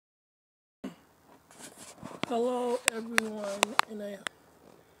Hello everyone, and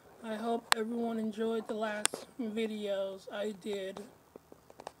I hope everyone enjoyed the last videos I did.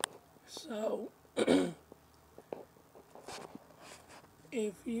 So,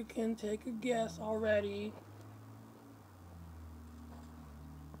 if you can take a guess already,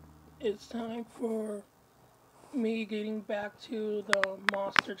 it's time for me getting back to the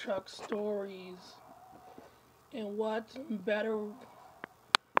monster truck stories. And what better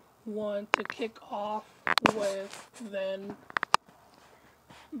one to kick off with than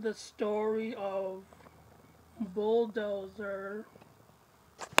the story of Bulldozer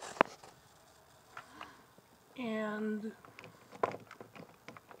and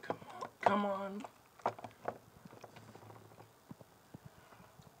come on,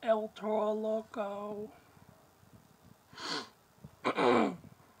 El Toro Loco.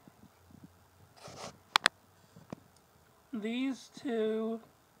 These two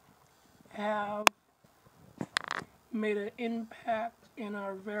have made an impact and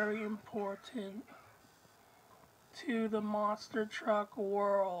are very important to the monster truck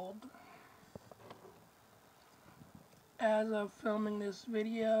world. As of filming this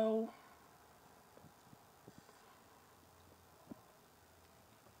video,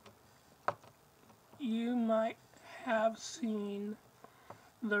 you might have seen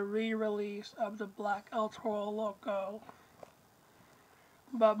the re-release of the Black El Toro Loco,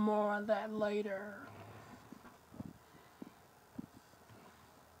 but more on that later.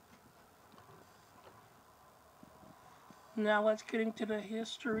 Now let's get into the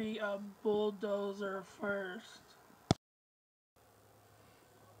history of Bulldozer first.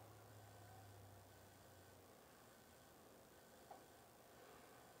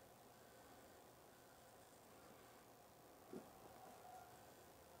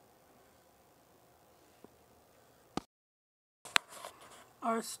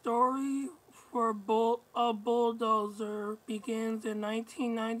 Our story for a Bulldozer begins in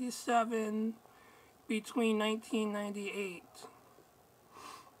 1997 between 1998.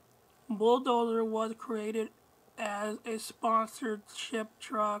 Bulldozer was created as a sponsorship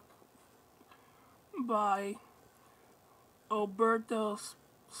truck by Alberto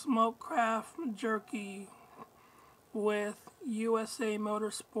Smokecraft Jerky with USA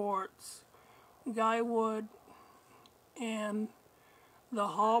Motorsports, Guywood, and the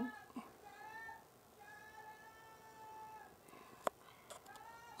Hall.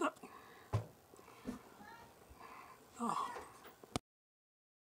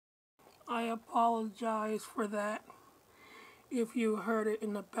 I apologize for that if you heard it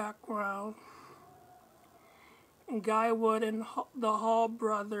in the background. Guywood and the Hall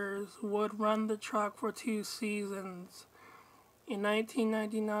brothers would run the truck for 2 seasons. In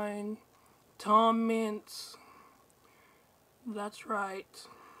 1999, Tom Mintz, that's right,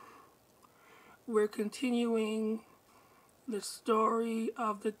 we're continuing the story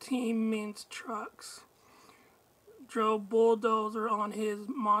of the Team Mintz trucks, drove Bulldozer on his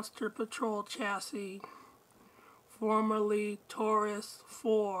Monster Patrol chassis, formerly Taurus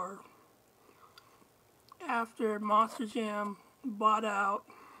 4. After Monster Jam bought out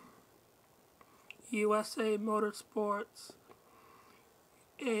USA Motorsports,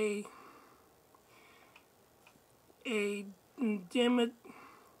 a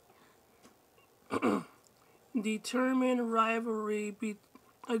determined rivalry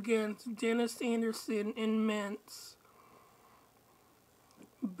against Dennis Anderson and Mintz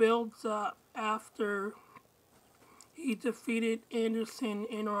builds up after he defeated Anderson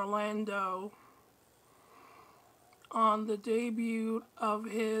in Orlando on the debut of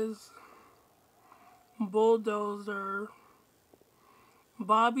his Bulldozer.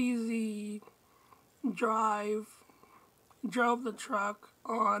 Bobby Z drove the truck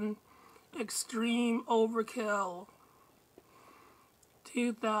on Extreme Overkill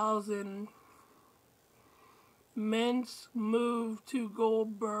 2000. Mintz moved to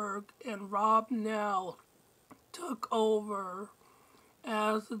Goldberg and Rob Nell took over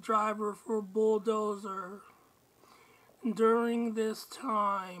as the driver for Bulldozer. During this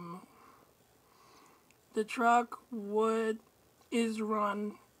time, the truck is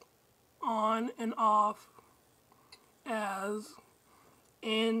run on and off as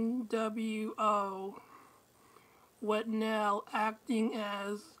NWO, with Nell acting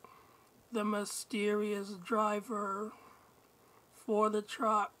as the mysterious driver for the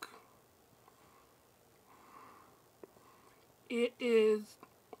truck. It is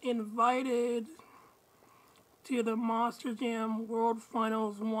invited to the Monster Jam World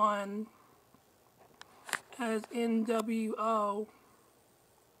Finals 1 as NWO.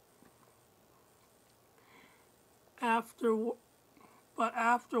 But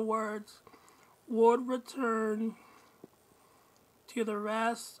afterwards would return to the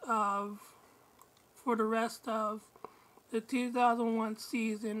rest of for the rest of the 2001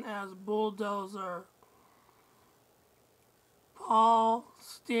 season as Bulldozer. Paul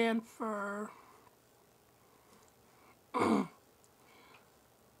Stanford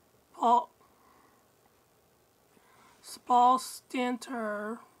Paul Paul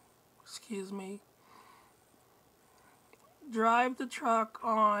Stanter, drive the truck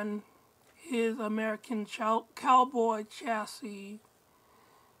on his American cowboy chassis.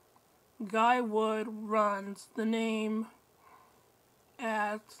 Guy Wood runs the name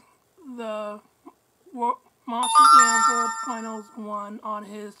at the Monster Jam World Finals 1 on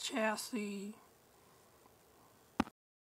his chassis.